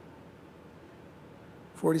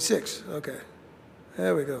 46, okay.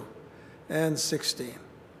 There we go. And 16.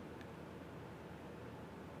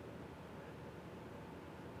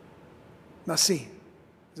 Now see,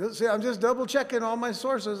 I'm just double checking all my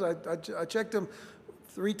sources. I checked them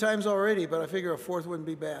 3 times already, but I figure a 4th wouldn't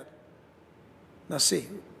be bad. Now see,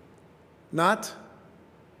 not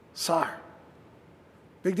Sar.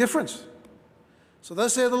 Big difference. So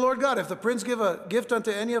thus saith the Lord God, if the prince give a gift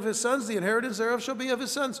unto any of his sons, the inheritance thereof shall be of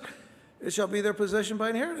his sons. It shall be their possession by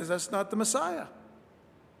inheritance. That's not the Messiah.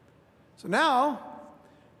 So now,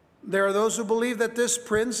 there are those who believe that this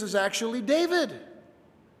prince is actually David.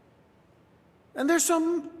 And there's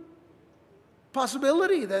some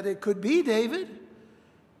possibility that it could be David.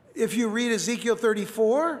 If you read Ezekiel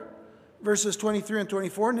 34, verses 23 and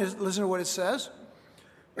 24, and listen to what it says.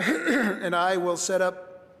 And I will set up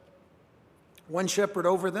one shepherd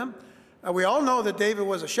over them. Now, we all know that David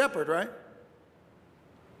was a shepherd, right?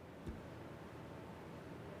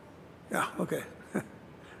 Yeah, okay.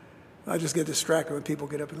 I just get distracted when people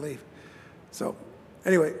get up and leave. So,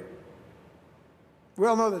 anyway, we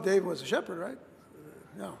all know that David was a shepherd, right?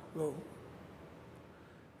 Yeah. Well,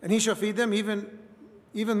 and he shall feed them,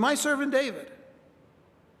 even my servant David.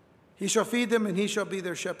 He shall feed them, and he shall be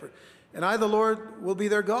their shepherd. And I, the Lord, will be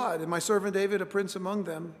their God, and my servant David, a prince among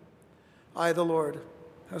them. I, the Lord,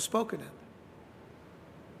 have spoken it.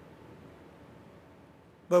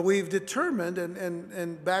 But we've determined,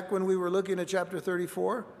 and back when we were looking at chapter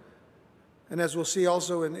 34, and as we'll see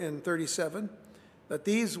also in 37, that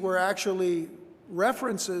these were actually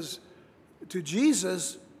references to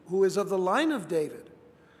Jesus, who is of the line of David.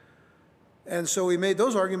 And so we made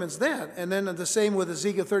those arguments then. And then the same with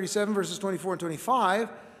Ezekiel 37, verses 24 and 25,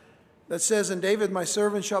 that says, and David, my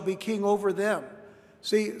servant, shall be king over them.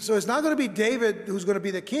 See, so it's not going to be David who's going to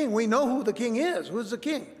be the king. We know who the king is. Who's the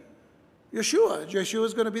king? Yeshua. Yeshua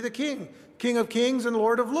is going to be the king, King of kings and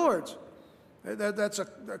Lord of lords. That's a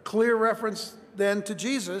clear reference then to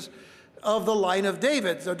Jesus of the line of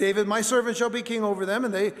David. So David, my servant, shall be king over them,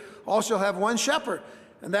 and they all shall have one shepherd.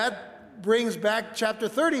 And that brings back chapter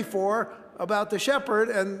 34 about the shepherd.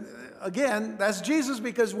 And again, that's Jesus,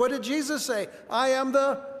 because what did Jesus say? I am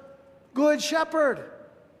the good shepherd.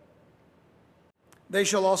 They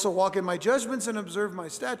shall also walk in my judgments and observe my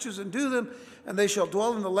statutes and do them, and they shall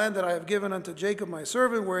dwell in the land that I have given unto Jacob my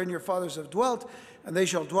servant, wherein your fathers have dwelt, and they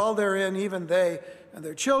shall dwell therein, even they and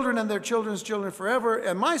their children and their children's children forever,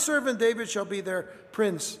 and my servant David shall be their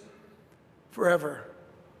prince forever.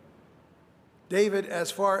 David,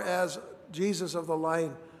 as far as Jesus of the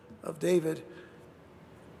line of David,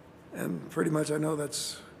 and pretty much I know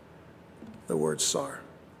that's the word Sar.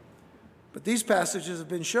 But these passages have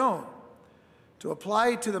been shown to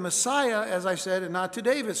apply to the Messiah, as I said, and not to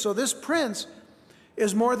David. So this prince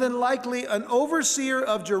is more than likely an overseer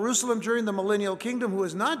of Jerusalem during the millennial kingdom who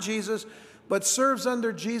is not Jesus, but serves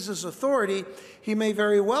under Jesus' authority. He may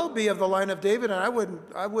very well be of the line of David, and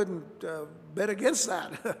I wouldn't bet against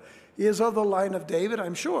that. He is of the line of David,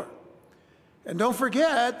 I'm sure. And don't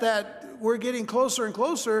forget that we're getting closer and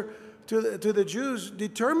closer to the Jews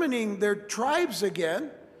determining their tribes again,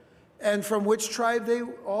 and from which tribe they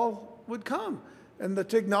all would come. And the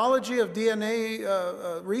technology of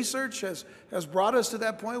DNA research has brought us to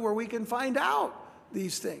that point where we can find out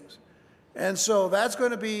these things. And so that's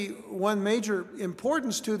going to be one major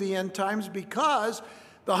importance to the end times, because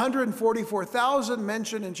the 144,000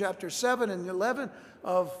 mentioned in chapter 7 and 11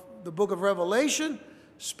 of the book of Revelation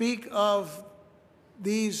speak of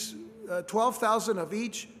these 12,000 of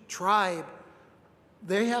each tribe.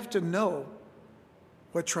 They have to know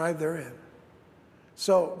what tribe they're in.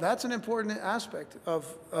 So that's an important aspect of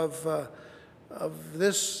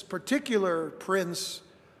this particular prince,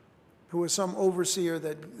 who is some overseer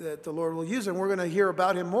that the Lord will use. And we're going to hear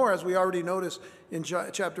about him more, as we already noticed in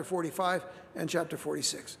chapter 45 and chapter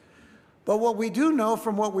 46. But what we do know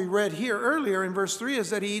from what we read here earlier in verse 3 is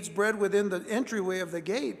that he eats bread within the entryway of the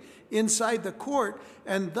gate, inside the court,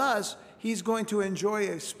 and thus he's going to enjoy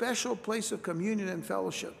a special place of communion and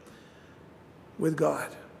fellowship with God.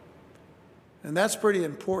 And that's pretty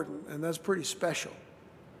important, and that's pretty special.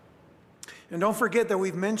 And don't forget that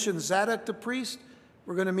we've mentioned Zadok the priest.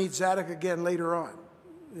 We're going to meet Zadok again later on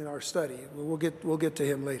in our study. We'll get to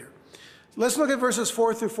him later. Let's look at verses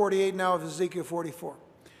 4 through 48 now of Ezekiel 44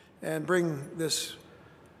 and bring this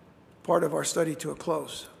part of our study to a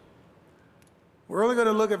close. We're only going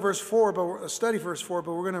to look at verse 4, but study verse 4,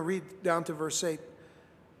 but we're going to read down to verse 8.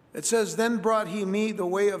 It says, Then brought he me the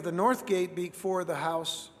way of the north gate before the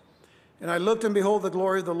house, and I looked, and behold, the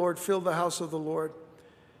glory of the Lord filled the house of the Lord,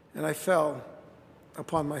 and I fell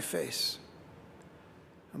upon my face.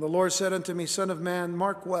 And the Lord said unto me, Son of man,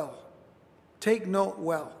 mark well, take note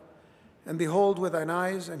well, and behold with thine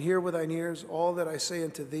eyes, and hear with thine ears all that I say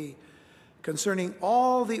unto thee, concerning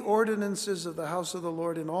all the ordinances of the house of the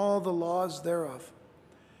Lord, and all the laws thereof.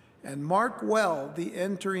 And mark well the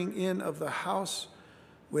entering in of the house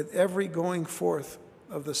with every going forth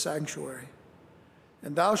of the sanctuary.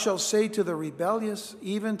 And thou shalt say to the rebellious,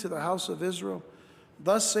 even to the house of Israel,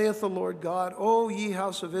 Thus saith the Lord God, O ye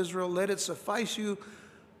house of Israel, let it suffice you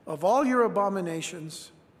of all your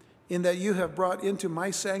abominations, in that you have brought into my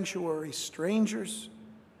sanctuary strangers,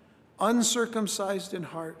 uncircumcised in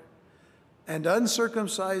heart and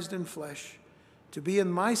uncircumcised in flesh, to be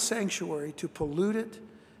in my sanctuary, to pollute it,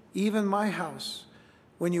 even my house,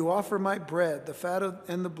 when you offer my bread, the fat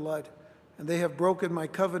and the blood, and they have broken my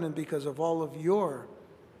covenant because of all of your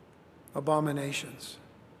abominations.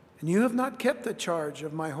 And you have not kept the charge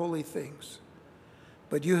of my holy things,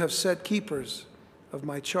 but you have set keepers of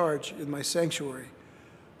my charge in my sanctuary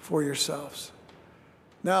for yourselves.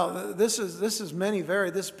 Now, this is many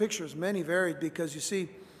varied. This picture is many varied because you see,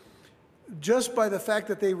 just by the fact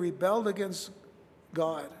that they rebelled against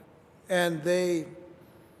God and they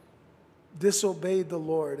disobeyed the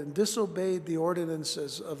Lord and disobeyed the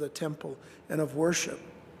ordinances of the temple and of worship,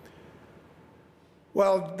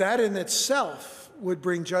 well, that in itself would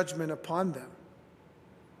bring judgment upon them.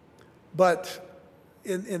 But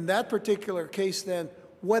in that particular case, then,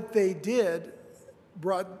 what they did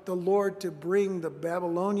brought the Lord to bring the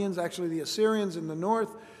Babylonians, actually the Assyrians in the north,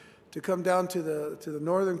 to come down to the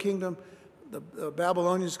northern kingdom. The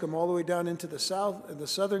Babylonians come all the way down into the south and the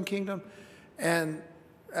southern kingdom, and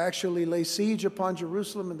actually lay siege upon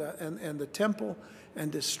Jerusalem and the temple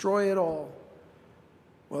and destroy it all.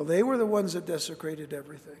 Well, they were the ones that desecrated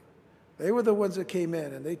everything. They were the ones that came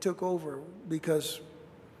in and they took over because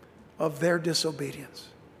of their disobedience.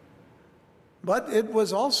 But it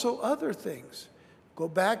was also other things. Go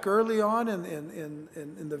back early on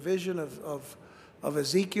in the vision of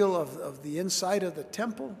Ezekiel of the inside of the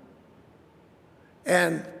temple.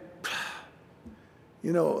 And,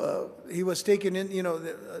 he was taken in,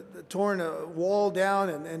 torn a wall down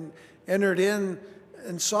and entered in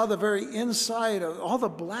and saw the very inside of all the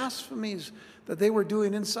blasphemies that they were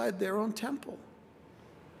doing inside their own temple.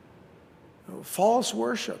 False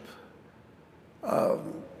worship.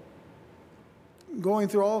 Going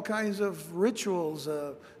through all kinds of rituals,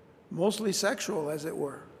 mostly sexual, as it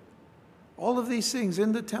were. All of these things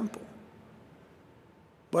in the temple.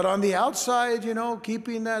 But on the outside,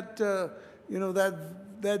 keeping that,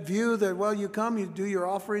 that view that, well, you come, you do your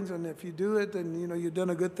offerings, and if you do it, then, you've done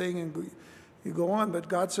a good thing, and you go on. But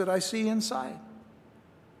God said, I see inside.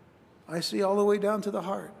 I see all the way down to the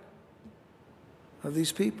heart of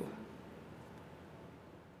these people.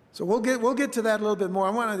 So we'll get to that a little bit more. I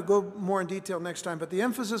want to go more in detail next time. But the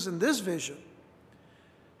emphasis in this vision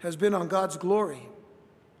has been on God's glory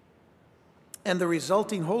and the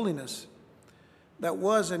resulting holiness that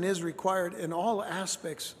was and is required in all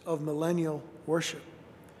aspects of millennial worship.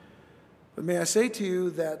 But may I say to you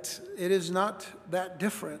that it is not that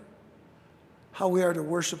different how we are to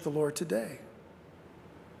worship the Lord today.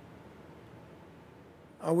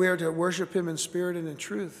 We are to worship him in spirit and in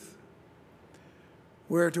truth.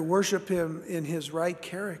 We are to worship him in his right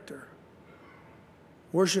character.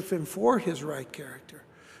 Worship him for his right character.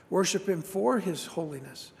 Worship him for his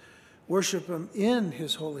holiness. Worship him in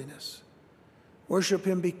his holiness. Worship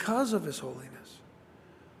him because of his holiness.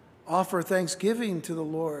 Offer thanksgiving to the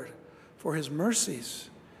Lord for his mercies,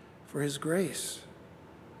 for his grace.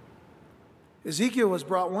 Ezekiel was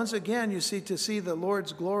brought once again, you see, to see the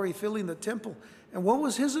Lord's glory filling the temple. And what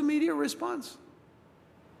was his immediate response?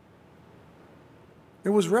 It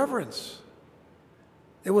was reverence.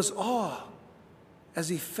 It was awe as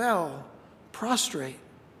he fell prostrate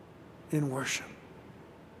in worship,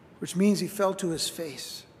 which means he fell to his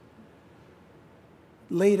face,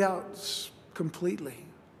 laid out completely,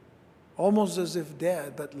 almost as if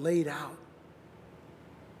dead, but laid out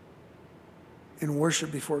in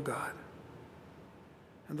worship before God.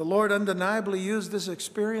 And the Lord undeniably used this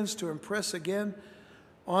experience to impress again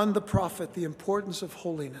on the prophet the importance of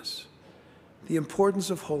holiness. The importance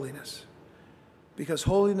of holiness. Because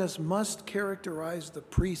holiness must characterize the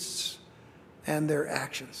priests and their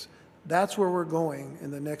actions. That's where we're going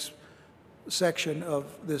in the next section of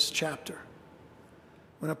this chapter.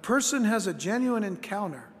 When a person has a genuine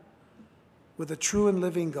encounter with a true and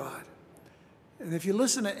living God, and if you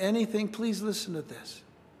listen to anything, please listen to this.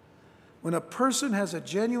 When a person has a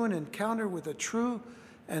genuine encounter with a true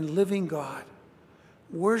and living God,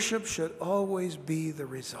 worship should always be the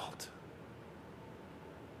result.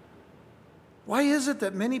 Why is it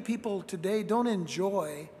that many people today don't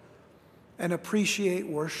enjoy and appreciate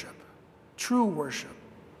worship, true worship?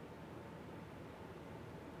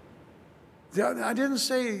 I didn't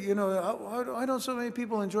say, why don't so many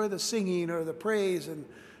people enjoy the singing or the praise and,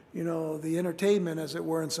 the entertainment, as it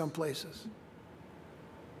were, in some places?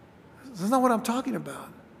 That's not what I'm talking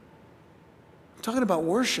about. I'm talking about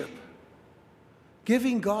worship,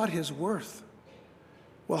 giving God his worth.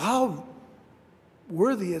 Well,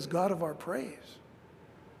 worthy is God of our praise.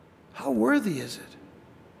 How worthy is it?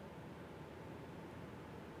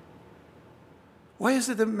 Why is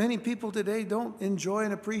it that many people today don't enjoy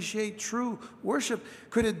and appreciate true worship?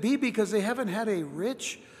 Could it be because they haven't had a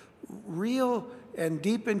rich, real, and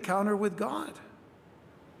deep encounter with God?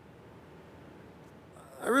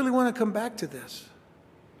 I really want to come back to this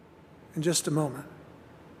in just a moment.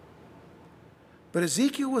 But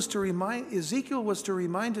Ezekiel was to remind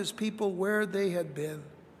his people where they had been.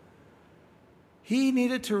 He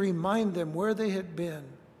needed to remind them where they had been,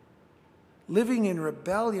 living in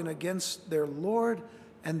rebellion against their Lord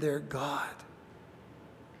and their God.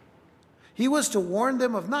 He was to warn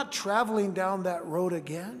them of not traveling down that road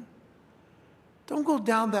again. Don't go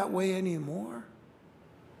down that way anymore.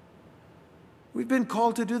 We've been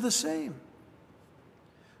called to do the same.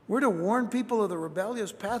 We're to warn people of the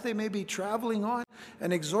rebellious path they may be traveling on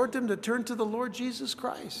and exhort them to turn to the Lord Jesus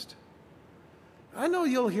Christ. I know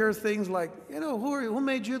you'll hear things like, who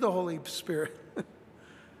made you the Holy Spirit?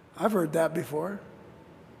 I've heard that before.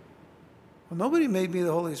 Well, nobody made me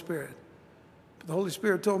the Holy Spirit. But the Holy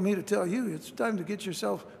Spirit told me to tell you, it's time to get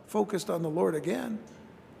yourself focused on the Lord again.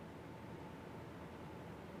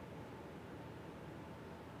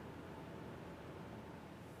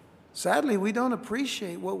 Sadly, we don't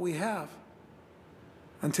appreciate what we have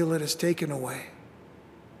until it is taken away.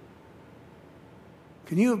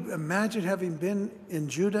 Can you imagine having been in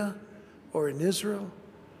Judah or in Israel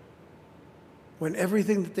when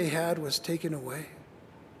everything that they had was taken away?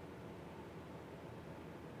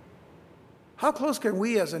 How close can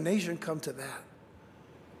we as a nation come to that?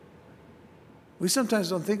 We sometimes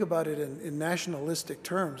don't think about it in nationalistic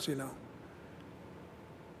terms,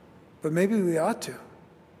 But maybe we ought to,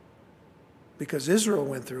 because Israel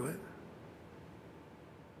went through it.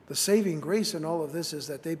 The saving grace in all of this is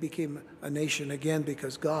that they became a nation again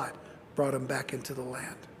because God brought them back into the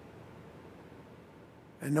land.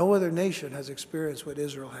 And no other nation has experienced what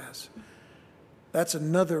Israel has. That's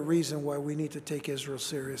another reason why we need to take Israel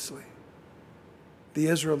seriously. The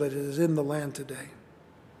Israel that is in the land today.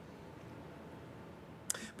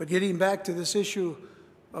 But getting back to this issue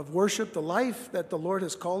of worship, the life that the Lord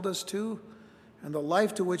has called us to, and the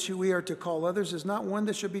life to which we are to call others, is not one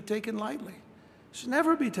that should be taken lightly. It should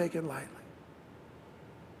never be taken lightly.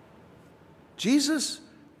 Jesus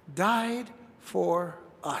died for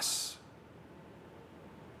us.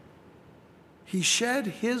 He shed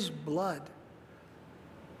his blood.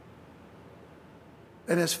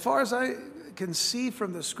 And as far as I can see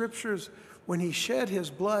from the scriptures, when he shed his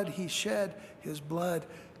blood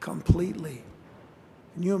completely.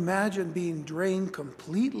 Can you imagine being drained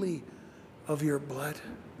completely of your blood?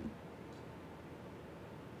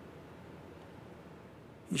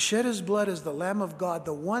 He shed his blood as the Lamb of God,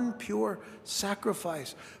 the one pure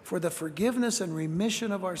sacrifice for the forgiveness and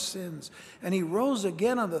remission of our sins. And he rose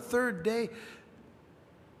again on the third day.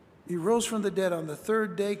 He rose from the dead on the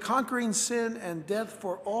third day, conquering sin and death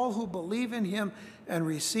for all who believe in him and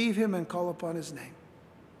receive him and call upon his name.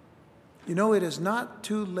 It is not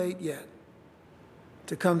too late yet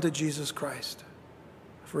to come to Jesus Christ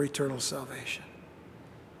for eternal salvation.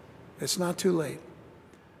 It's not too late.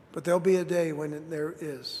 But there'll be a day when there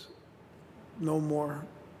is no more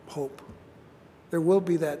hope. There will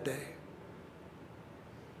be that day.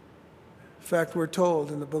 In fact, we're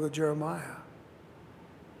told in the book of Jeremiah,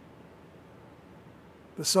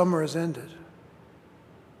 the summer has ended.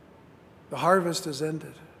 The harvest has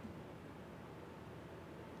ended.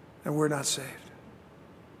 And we're not saved.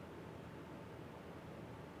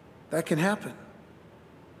 That can happen.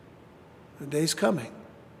 The day's coming.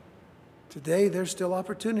 Today, there's still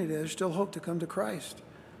opportunity. There's still hope to come to Christ.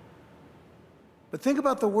 But think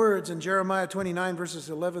about the words in Jeremiah 29, verses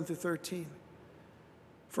 11 through 13.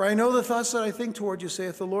 For I know the thoughts that I think toward you,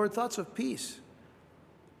 saith the Lord, thoughts of peace,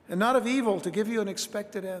 and not of evil, to give you an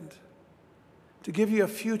expected end, to give you a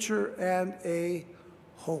future and a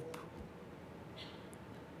hope.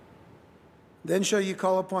 Then shall you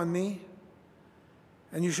call upon me,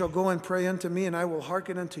 and you shall go and pray unto me, and I will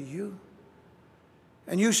hearken unto you.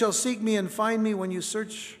 And you shall seek me and find me when you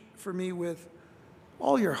search for me with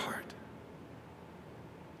all your heart.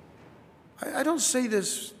 I don't say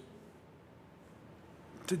this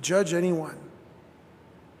to judge anyone,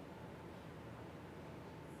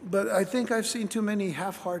 but I think I've seen too many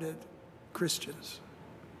half-hearted Christians.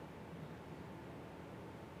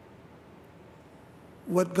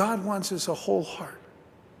 What God wants is a whole heart,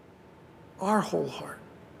 our whole heart,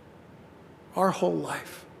 our whole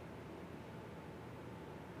life.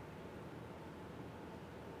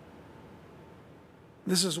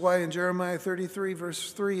 This is why in Jeremiah 33,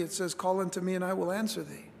 verse 3, it says, call unto me and I will answer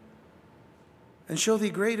thee and show thee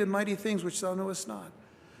great and mighty things which thou knowest not.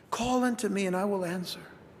 Call unto me, and I will answer.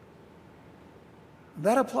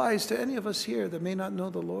 That applies to any of us here that may not know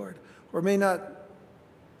the Lord or may not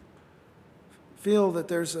feel that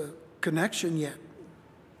there's a connection yet.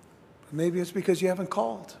 Maybe it's because you haven't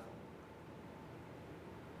called.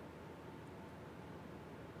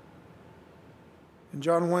 In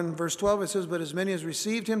John 1, verse 12, it says, "But as many as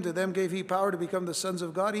received him, to them gave he power to become the sons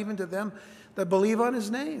of God, even to them that believe on his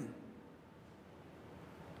name."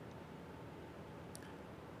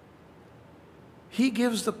 He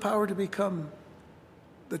gives the power to become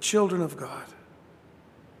the children of God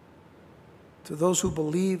to those who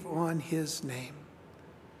believe on his name.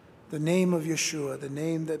 The name of Yeshua, the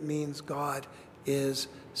name that means God is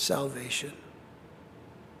salvation.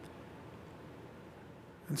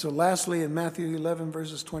 And so lastly, in Matthew 11,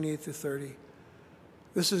 verses 28 to 30,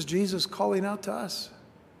 this is Jesus calling out to us.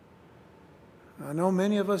 I know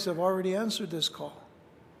many of us have already answered this call.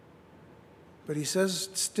 But he says,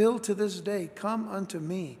 still to this day, "Come unto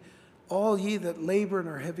me, all ye that labor and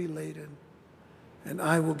are heavy laden, and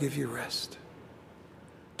I will give you rest.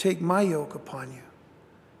 Take my yoke upon you,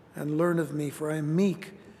 and learn of me, for I am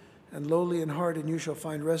meek and lowly in heart, and you shall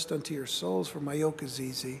find rest unto your souls, for my yoke is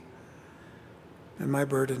easy, and my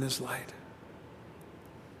burden is light."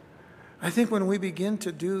 I think when we begin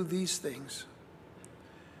to do these things,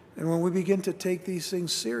 and when we begin to take these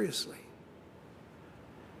things seriously,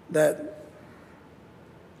 that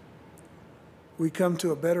we come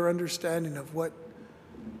to a better understanding of what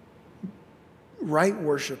right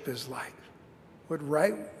worship is like, what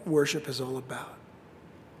right worship is all about.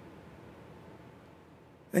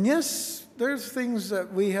 And yes, there's things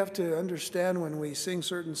that we have to understand when we sing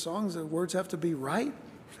certain songs. The words have to be right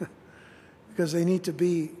because they need to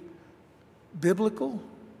be biblical,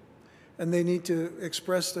 and they need to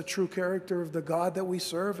express the true character of the God that we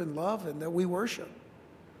serve and love and that we worship.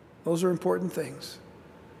 Those are important things.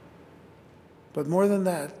 But more than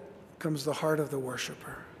that comes the heart of the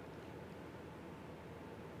worshiper.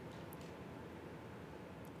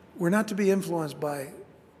 We're not to be influenced by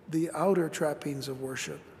the outer trappings of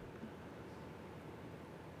worship.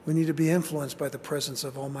 We need to be influenced by the presence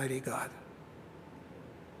of Almighty God,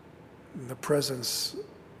 and the presence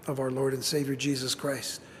of our Lord and Savior Jesus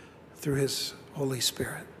Christ through his Holy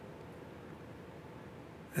Spirit.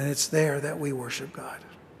 And it's there that we worship God.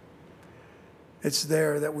 It's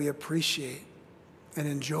there that we appreciate and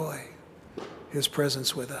enjoy his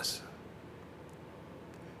presence with us.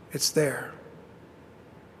 It's there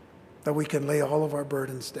that we can lay all of our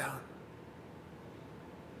burdens down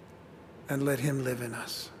and let him live in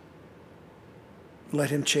us. Let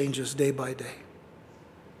him change us day by day.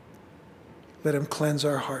 Let him cleanse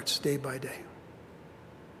our hearts day by day.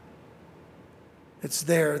 It's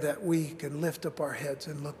there that we can lift up our heads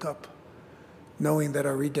and look up, knowing that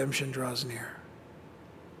our redemption draws near.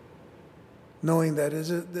 Knowing that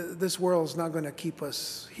this world is not going to keep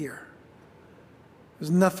us here.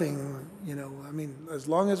 There's nothing, as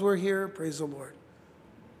long as we're here, praise the Lord.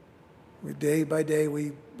 Day by day,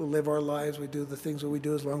 we live our lives. We do the things that we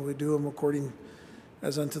do as long as we do them according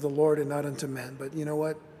as unto the Lord and not unto men. But you know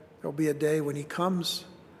what? There'll be a day when he comes.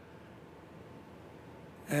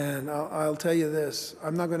 And I'll tell you this.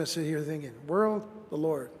 I'm not going to sit here thinking, world, the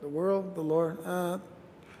Lord. The world, the Lord. Well,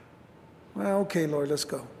 okay, Lord, let's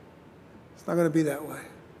go. It's not going to be that way.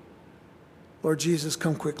 Lord Jesus,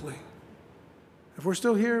 come quickly. If we're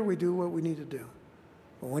still here, we do what we need to do.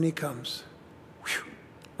 But when he comes,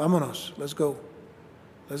 vámonos, let's go.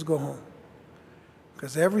 Let's go home.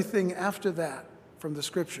 Because everything after that from the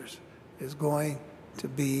scriptures is going to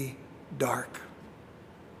be dark.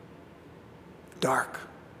 Dark.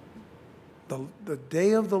 The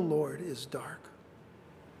day of the Lord is dark.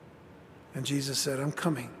 And Jesus said, I'm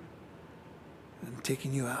coming. I'm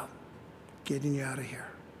taking you out. Getting you out of here.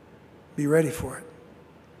 Be ready for it,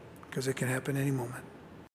 because it can happen any moment.